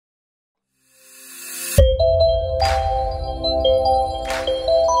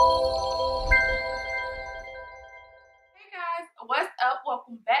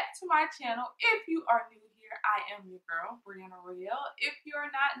my channel. If you are new here, I am your girl, Brianna Royale. If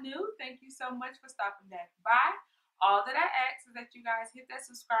you're not new, thank you so much for stopping back by. All that I ask is that you guys hit that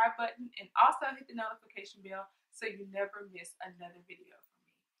subscribe button and also hit the notification bell so you never miss another video from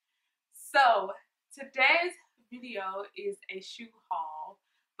me. So today's video is a shoe haul,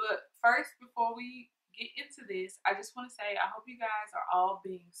 but first, before we get into this, I just want to say I hope you guys are all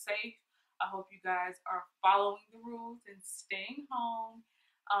being safe. I hope you guys are following the rules and staying home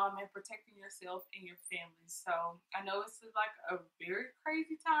and protecting yourself and your family. So I know it's like a very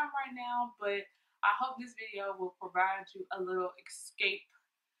crazy time right now, but I hope this video will provide you a little escape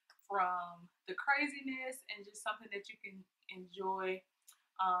from the craziness and just something that you can enjoy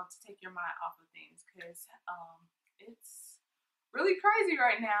to take your mind off of things, because it's really crazy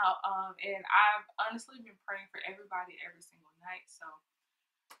right now, and I've honestly been praying for everybody every single night. So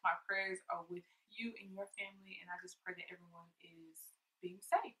my prayers are with you and your family, and I just pray that everyone is being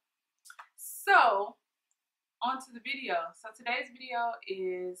safe. So on to the video. So today's video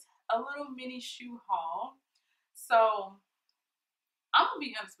is a little mini shoe haul. So I'm gonna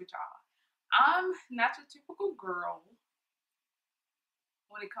be honest with y'all, I'm not your typical girl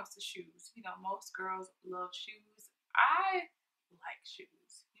when it comes to shoes. You know, most girls love shoes. I like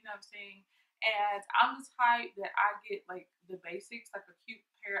shoes, you know what I'm saying? And I'm the type that I get like the basics, like a cute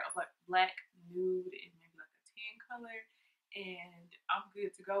pair of like black, nude, and maybe like a tan color, and I'm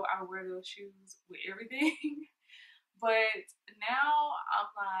good to go. I wear those shoes with everything. But now I'm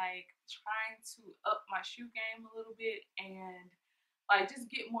like trying to up my shoe game a little bit and like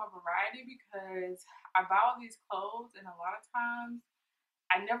just get more variety, because I buy all these clothes and a lot of times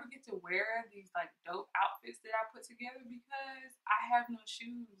I never get to wear these like dope outfits that I put together because I have no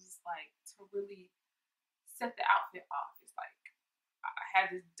shoes like to really set the outfit off. It's like I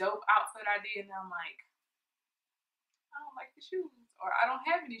have this dope outfit idea and I'm like, I don't like the shoes, or I don't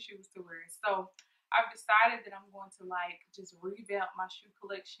have any shoes to wear. So I've decided that I'm going to like just revamp my shoe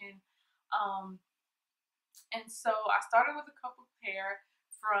collection. And so I started with a couple pair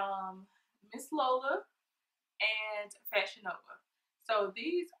from Miss LoLa and Fashion Nova. So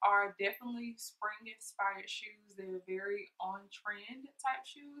these are definitely spring inspired shoes. They're very on trend type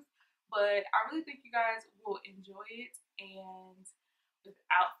shoes, but I really think you guys will enjoy it. And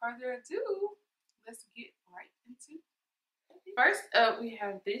without further ado, let's get right into it. First up, we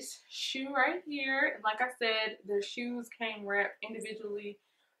have this shoe right here. Like I said, the shoes came wrapped individually,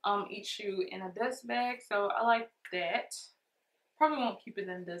 each shoe in a dust bag. So I like that. Probably won't keep it in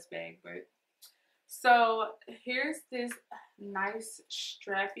a dust bag, but so here's this nice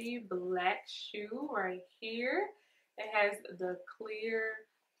strappy black shoe right here. It has the clear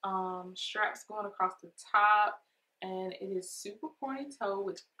straps going across the top, and it is super pointy toe,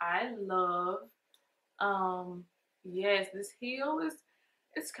 which I love. Yes, this heel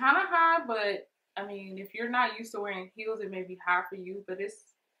it's kind of high, but I mean, if you're not used to wearing heels, it may be high for you, but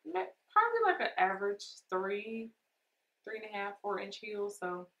it's probably like an average 3.5, 4 inch heel.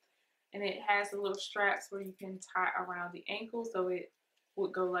 So, and it has the little straps where you can tie around the ankle, so it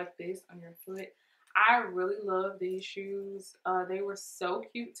would go like this on your foot. I really love these shoes. They were so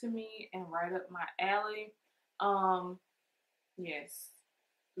cute to me and right up my alley. Yes,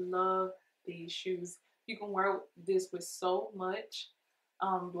 love these shoes. You can wear this with so much.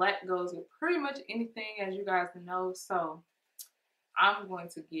 Black goes with pretty much anything, as you guys know. So I'm going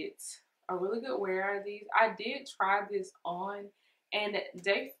to get a really good wear out of these. I did try this on, and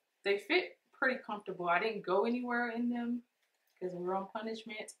they fit pretty comfortable. I didn't go anywhere in them because we're on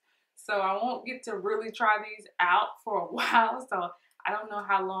punishment. So I won't get to really try these out for a while. So I don't know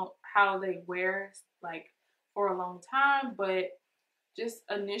how they wear like for a long time, but just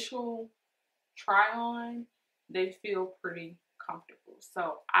initial try on, they feel pretty comfortable.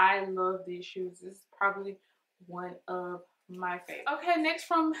 So I love these shoes. This is probably one of my favorite. Okay, next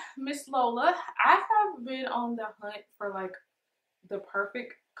from Miss LoLa. I have been on the hunt for like the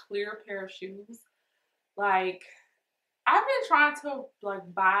perfect clear pair of shoes. Like, I've been trying to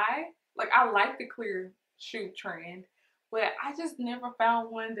like buy, like I like the clear shoe trend, but I just never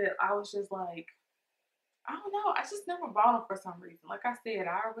found one that I was just like, I don't know, I just never bought them for some reason. Like I said,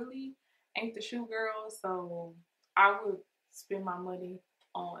 I really ain't the shoe girl, so I would spend my money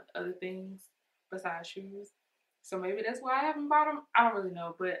on other things besides shoes. So maybe that's why I haven't bought them. I don't really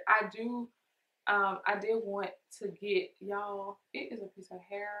know, but I do. I did want to get, y'all, it is a piece of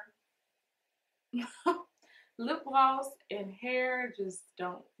hair. Lip gloss and hair just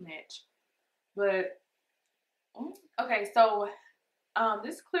don't match. But okay, so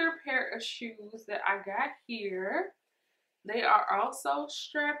this clear pair of shoes that I got here, they are also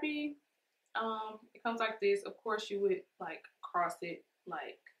strappy. It comes like this. Of course, you would like cross it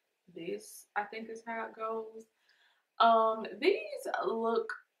like this, I think, is how it goes. These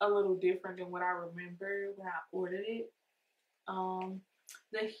look a little different than what I remember when I ordered it. Um,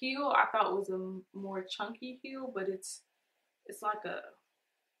 the heel I thought was a more chunky heel, but it's like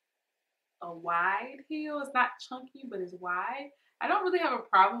a wide heel. It's not chunky, but it's wide. I don't really have a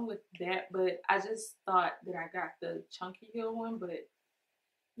problem with that, but I just thought that I got the chunky heel one, but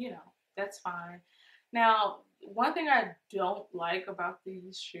you know, that's fine. Now, one thing I don't like about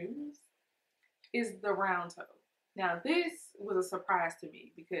these shoes is the round toe. Now, this was a surprise to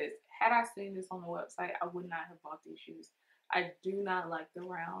me because had I seen this on the website, I would not have bought these shoes. I do not like the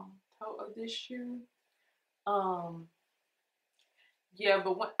round toe of this shoe. Um, yeah,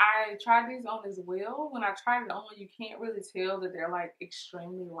 but when I tried these on as well, when I tried it on, you can't really tell that they're like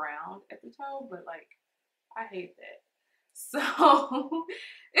extremely round at the toe, but like I hate that. So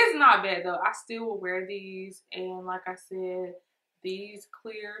it's not bad though. I still will wear these, and like I said, these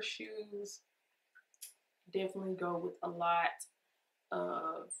clear shoes definitely go with a lot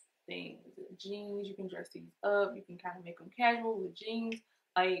of things. Jeans, you can dress these up. You can kind of make them casual with jeans.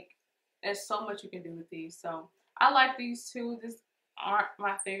 Like, there's so much you can do with these. So I like these two. These aren't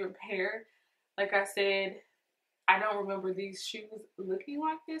my favorite pair. Like I said, I don't remember these shoes looking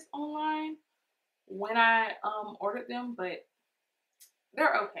like this online when I ordered them, but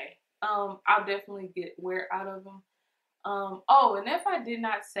they're okay. I'll definitely get wear out of them. Oh, and if I did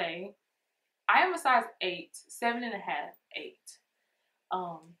not say, I am a size 8, 7.5, 8.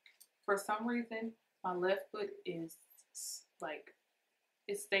 Um, for some reason, my left foot is like,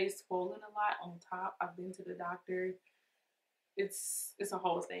 it stays swollen a lot on top. I've been to the doctor. It's a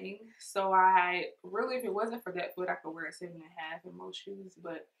whole thing. So I really, if it wasn't for that foot, I could wear a 7.5 in most shoes,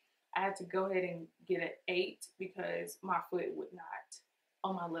 but I had to go ahead and get an 8 because my foot would not,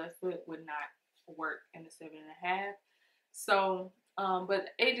 on my left foot, would not work in the 7.5. So,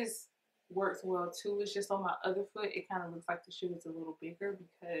 but it just works well too. It's just on my other foot, it kind of looks like the shoe is a little bigger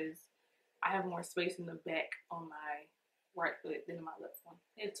because I have more space in the back on my right foot than in my left one.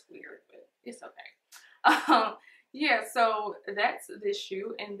 It's weird, but it's okay. Yeah, so that's this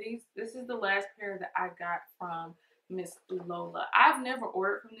shoe, and this is the last pair that I got from Miss LoLa. I've never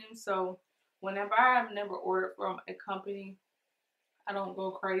ordered from them, so whenever I've never ordered from a company, I don't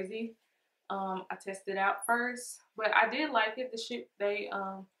go crazy. I tested it out first, but I did like it. The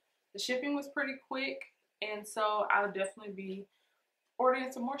shipping was pretty quick, and so I'll definitely be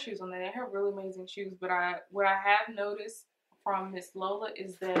ordering some more shoes on there. They have really amazing shoes, but what I have noticed from Miss LoLa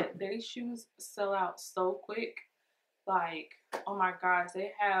is that their shoes sell out so quick. Like, oh my gosh,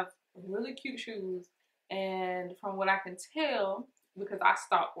 they have really cute shoes, and from what I can tell, because I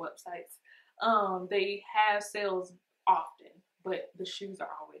stalk websites, they have sales often, but the shoes are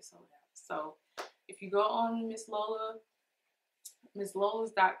always sold out. So if you go on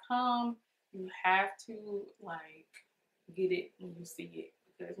MissLolas.com, you have to like get it when you see it,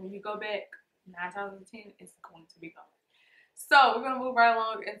 because when you go back 9 times out of 10, it's going to be gone. So we're gonna move right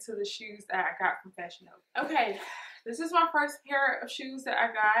along into the shoes that I got from Fashion Nova. Okay, this is my first pair of shoes that I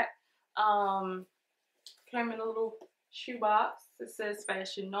got. Came in a little shoe box. It says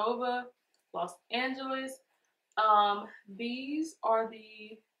Fashion Nova, Los Angeles. These are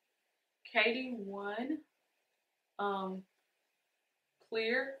the KD1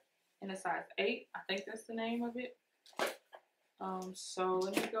 clear in a size 8. I think that's the name of it. So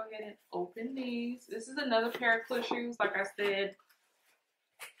let me go ahead and open these. This is another pair of clear shoes. Like I said,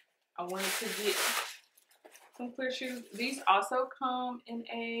 I wanted to get some clear shoes. These also come in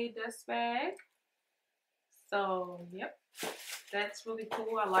a dust bag. So, yep, that's really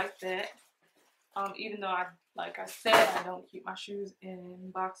cool. I like that. Even though like I said, I don't keep my shoes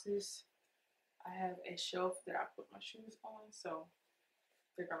in boxes. I have a shelf that I put my shoes on, so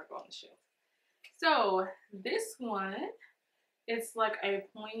they're gonna go on the shelf. So this one, it's like a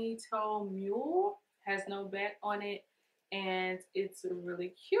pointy toe mule, has no back on it, and it's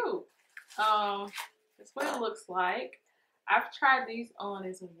really cute. That's what it looks like. I've tried these on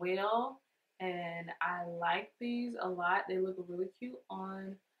as well, and I like these a lot. They look really cute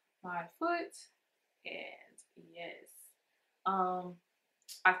on my foot, and yes.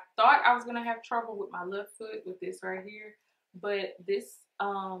 I thought I was gonna have trouble with my left foot with this right here, but this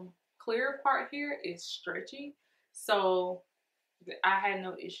clear part here is stretchy, so I had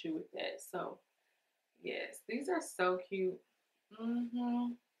no issue with that. So yes, these are so cute.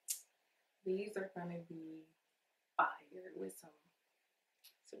 These are gonna be fire with some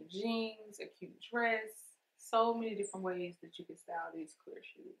jeans, a cute dress. So many different ways that you can style these clear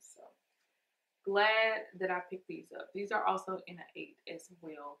shoes. So glad that I picked these up. These are also in an 8 as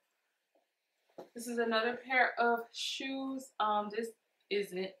well. This is another pair of shoes. This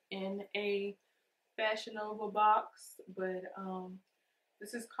isn't in a Fashion Nova box, but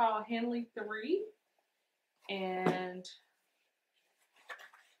this is called Henley 3, and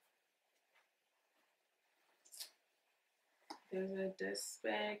there's a dust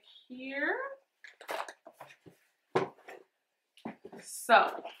bag here.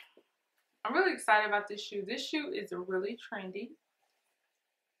 So I'm really excited about this shoe. This shoe is really trendy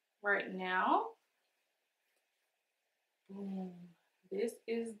right now. Boom. This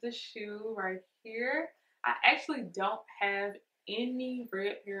is the shoe right here. I actually don't have any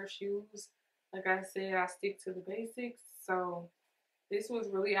red pair of shoes. Like I said, I stick to the basics. So this was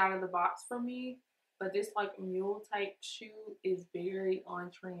really out of the box for me. But this like mule type shoe is very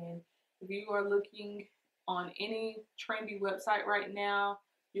on trend. If you are looking on any trendy website right now,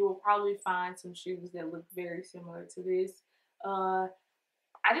 you will probably find some shoes that look very similar to this.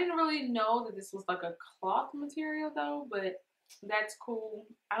 I didn't really know that this was like a cloth material though, but that's cool.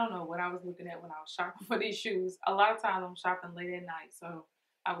 I don't know what I was looking at when I was shopping for these shoes. A lot of times I'm shopping late at night, so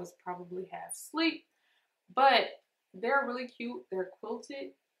I was probably half asleep. But they're really cute. They're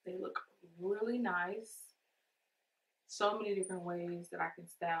quilted. They look really nice. So many different ways that I can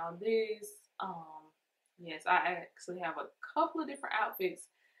style this. Yes, I actually have a couple of different outfits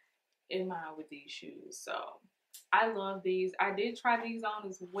in mind with these shoes. So I love these. I did try these on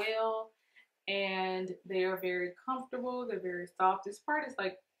as well, and they are very comfortable. They're very soft. This part is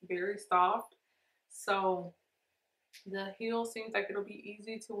like very soft, so the heel seems like it'll be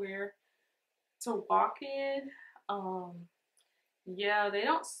easy to wear to walk in. Yeah, they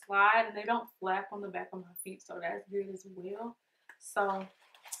don't slide and they don't flap on the back of my feet, so that's good as well. So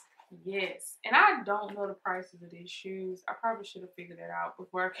yes, and I don't know the prices of these shoes. I probably should have figured that out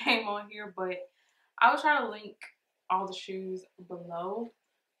before I came on here, but I will try to link all the shoes below.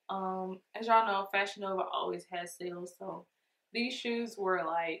 As y'all know, Fashion Nova always has sales, so these shoes were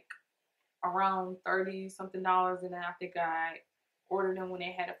like around 30 something dollars, and then I think I ordered them when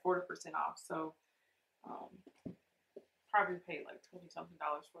they had a 40% off. So probably paid like 20 something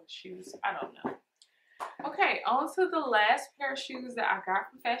dollars for the shoes. I don't know. Okay, on to the last pair of shoes that I got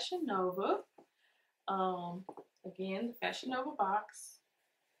from Fashion Nova. Again, the Fashion Nova box.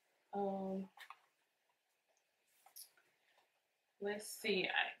 Let's see.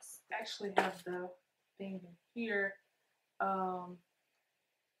 I actually have the thing in here.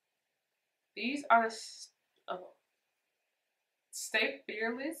 These are the Stay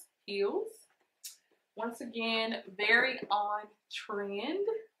Fearless heels. Once again, very on trend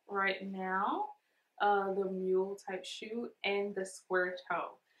right now. The mule type shoe and the square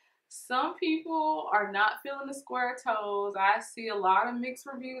toe. Some people are not feeling the square toes. I see a lot of mixed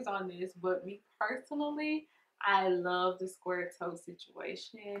reviews on this, but me personally, I love the square toe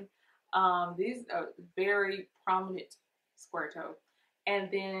situation. These are very prominent square toe. And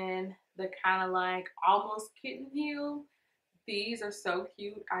then the kind of like almost kitten heel. These are so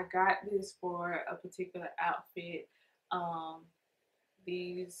cute. I got this for a particular outfit.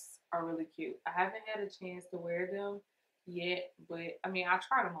 These are really cute. I haven't had a chance to wear them yet, but I mean, I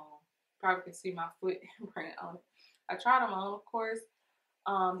tried them on. Probably can see my footprint on it. I tried them on, of course.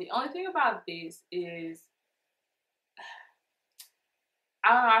 The only thing about this is,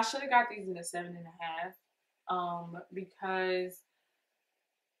 I don't know, I should have got these in a 7.5, because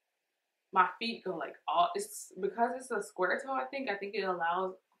my feet go like all, it's because it's a square toe, I think it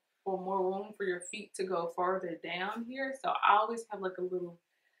allows for more room for your feet to go farther down here. So I always have like I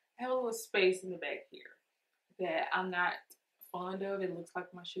have a little space in the back here that I'm not fond of. It looks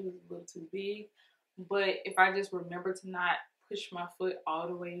like my shoe is a little too big. But if I just remember to not push my foot all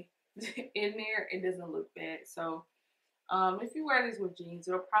the way in there, it doesn't look bad. So if you wear these with jeans,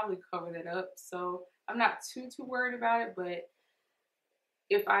 it'll probably cover that up. So I'm not too worried about it. But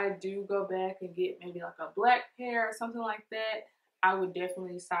if I do go back and get maybe like a black pair or something like that, I would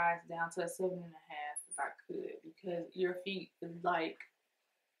definitely size down to a 7.5 if I could, because your feet is like,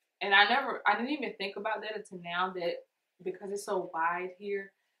 and I didn't even think about that until now, that because it's so wide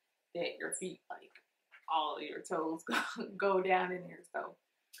here, that your feet, like all of your toes go down in there. So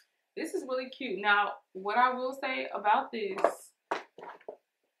this is really cute. Now, what I will say about this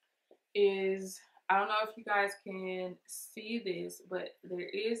is, I don't know if you guys can see this, but there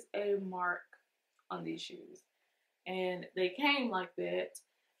is a mark on these shoes. And they came like that.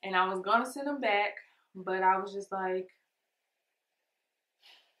 And I was going to send them back, but I was just like,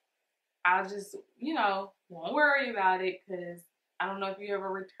 I just, won't worry about it, because I don't know if you ever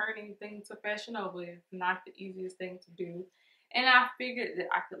return anything to Fashion Nova. It's not the easiest thing to do. And I figured that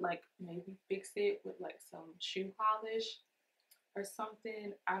I could like maybe fix it with like some shoe polish or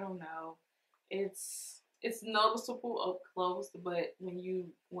something. I don't know. It's it's noticeable up close, but when you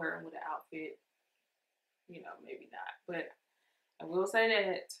wear them with an outfit, you know, maybe not. But I will say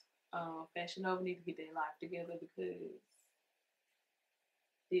that Fashion Nova need to get their life together because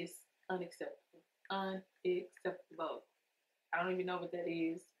it's unacceptable. Unacceptable. I don't even know what that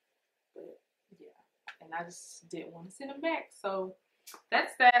is, but yeah. And I just didn't want to send them back. So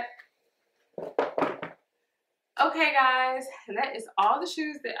that's that. Okay, guys, that is all the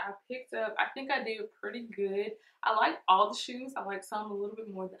shoes that I picked up. I think I did pretty good. I like all the shoes. I like some a little bit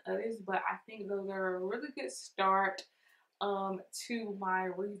more than others, but I think those are a really good start to my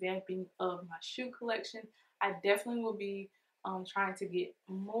revamping of my shoe collection. I definitely will be trying to get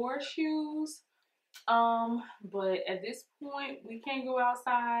more shoes, but at this point, we can't go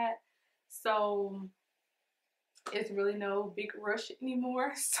outside, so it's really no big rush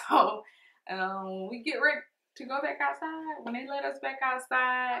anymore. So we get ready to go back outside when they let us back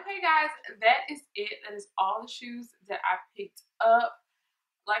outside. Okay, guys, that is it. That is all the shoes that I picked up.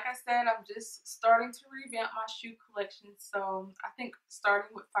 Like I said, I'm just starting to revamp my shoe collection. So I think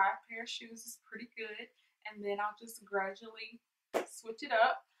starting with 5 pair of shoes is pretty good. And then I'll just gradually switch it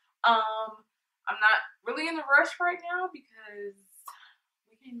up. I'm not really in a rush right now because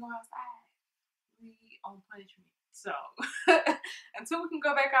we can't go outside. We on punishment. So until we can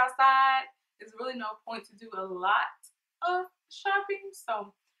go back outside, there's really no point to do a lot of shopping. So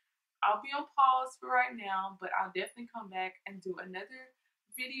I'll be on pause for right now, but I'll definitely come back and do another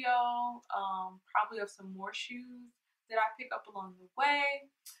video, probably of some more shoes that I pick up along the way.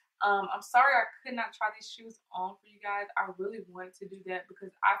 I'm sorry I could not try these shoes on for you guys. I really wanted to do that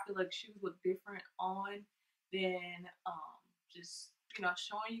because I feel like shoes look different on than just, you know,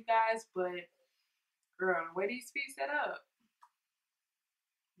 showing you guys. But girl, the way these feet set up,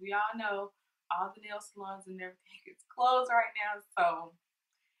 we all know all the nail salons and everything is closed right now, so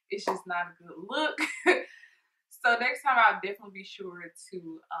it's just not a good look. So next time I'll definitely be sure to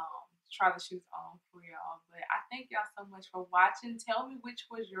try the shoes on for y'all. But I thank y'all so much for watching. Tell me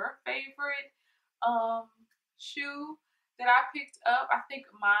which was your favorite shoe that I picked up. I think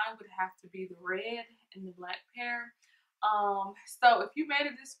mine would have to be the red and the black pair. So if you made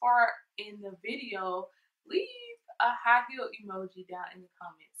it this far in the video, leave a high heel emoji down in the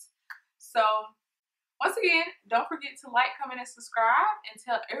comments. So once again, don't forget to like, comment, and subscribe, and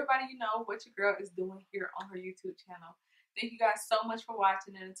tell everybody you know what your girl is doing here on her YouTube channel. Thank you guys so much for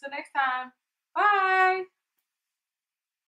watching, and until next time, bye!